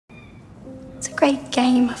It's a great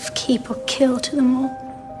game of keep or kill to them all.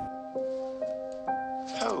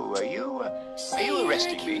 Oh, are you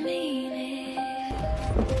arresting me?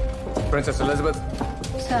 Princess Elizabeth?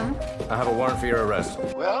 Sir? I have a warrant for your arrest.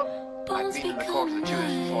 Well, I've been in the court of the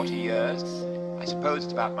Tudors for 40 years. I suppose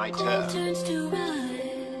it's about my turn.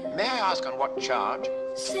 May I ask on what charge?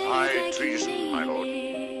 High treason, my lord.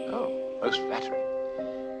 Oh, most flattering.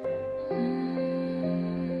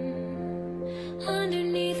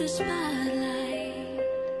 Underneath the spotlight,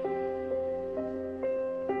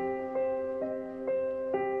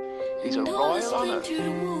 These are royal honours.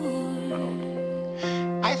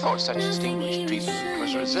 I thought such distinguished treatment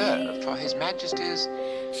was reserved for His Majesty's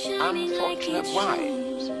unfortunate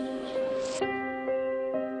wives.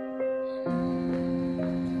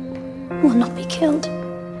 Will not be killed.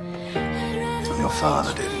 Your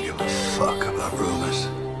father didn't give a fuck about rumors.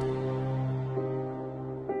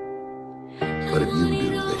 But if you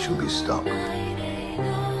do, they shall be stopped.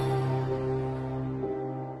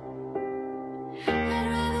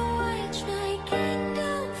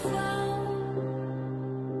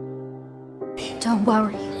 Don't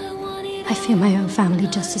worry. I fear my own family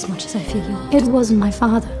just as much as I fear yours. It wasn't my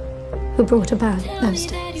father who brought about those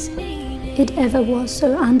days. It ever was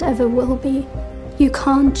so and ever will be. You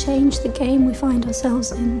can't change the game we find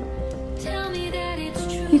ourselves in.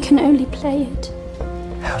 You can only play it.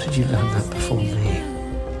 How did you learn that before me?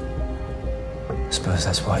 I suppose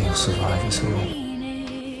that's why you'll survive us all.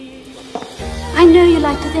 I know you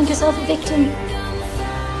like to think yourself a victim.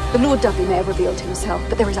 The Lord Dudley may have revealed himself,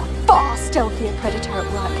 but there is a far stealthier predator at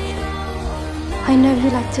work. I know you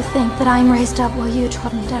like to think that I'm raised up while you're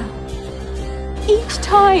trodden down. Each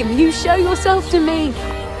time you show yourself to me.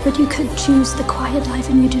 But you could choose the quiet life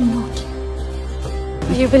and you do not.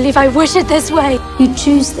 You believe I wish it this way. You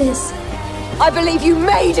choose this. I believe you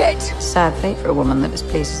made it! Sad fate for a woman that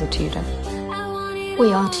displeases a Tudor.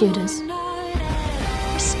 We are Tudors.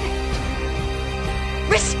 Respect.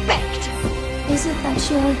 Respect! Is it that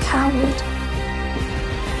you're a coward?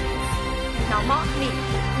 Now mark me,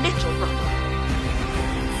 little brother.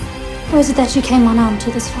 Or is it that you came unarmed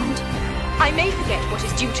to this fight? I may forget what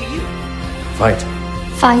is due to you. Fight.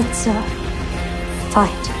 Fight, sir.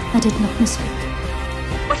 Fight. I did not misspeak.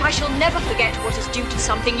 But I shall never forget what is due to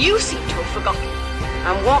something you seem to have forgotten.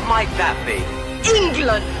 And what might that be?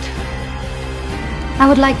 England! I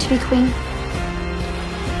would like to be queen.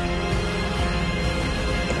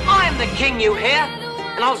 I am the king, you hear?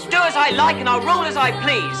 And I'll do as I like and I'll rule as I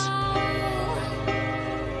please.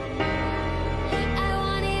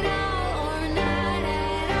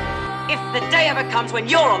 If the day ever comes when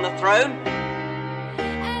you're on the throne,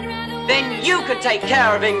 then you can take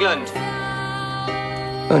care of England.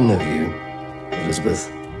 I know you, Elizabeth.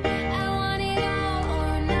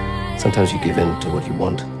 Sometimes you give in to what you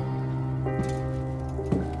want.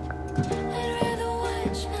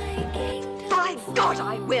 By God,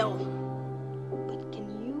 I will! But can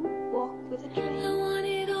you walk with a train?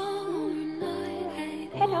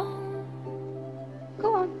 Hello.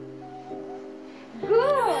 Go on.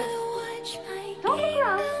 Good. Don't look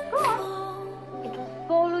around. Go on. It'll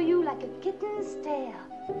follow you like a kitten's tail.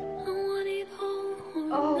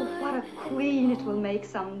 Oh, what a queen it will make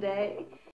someday.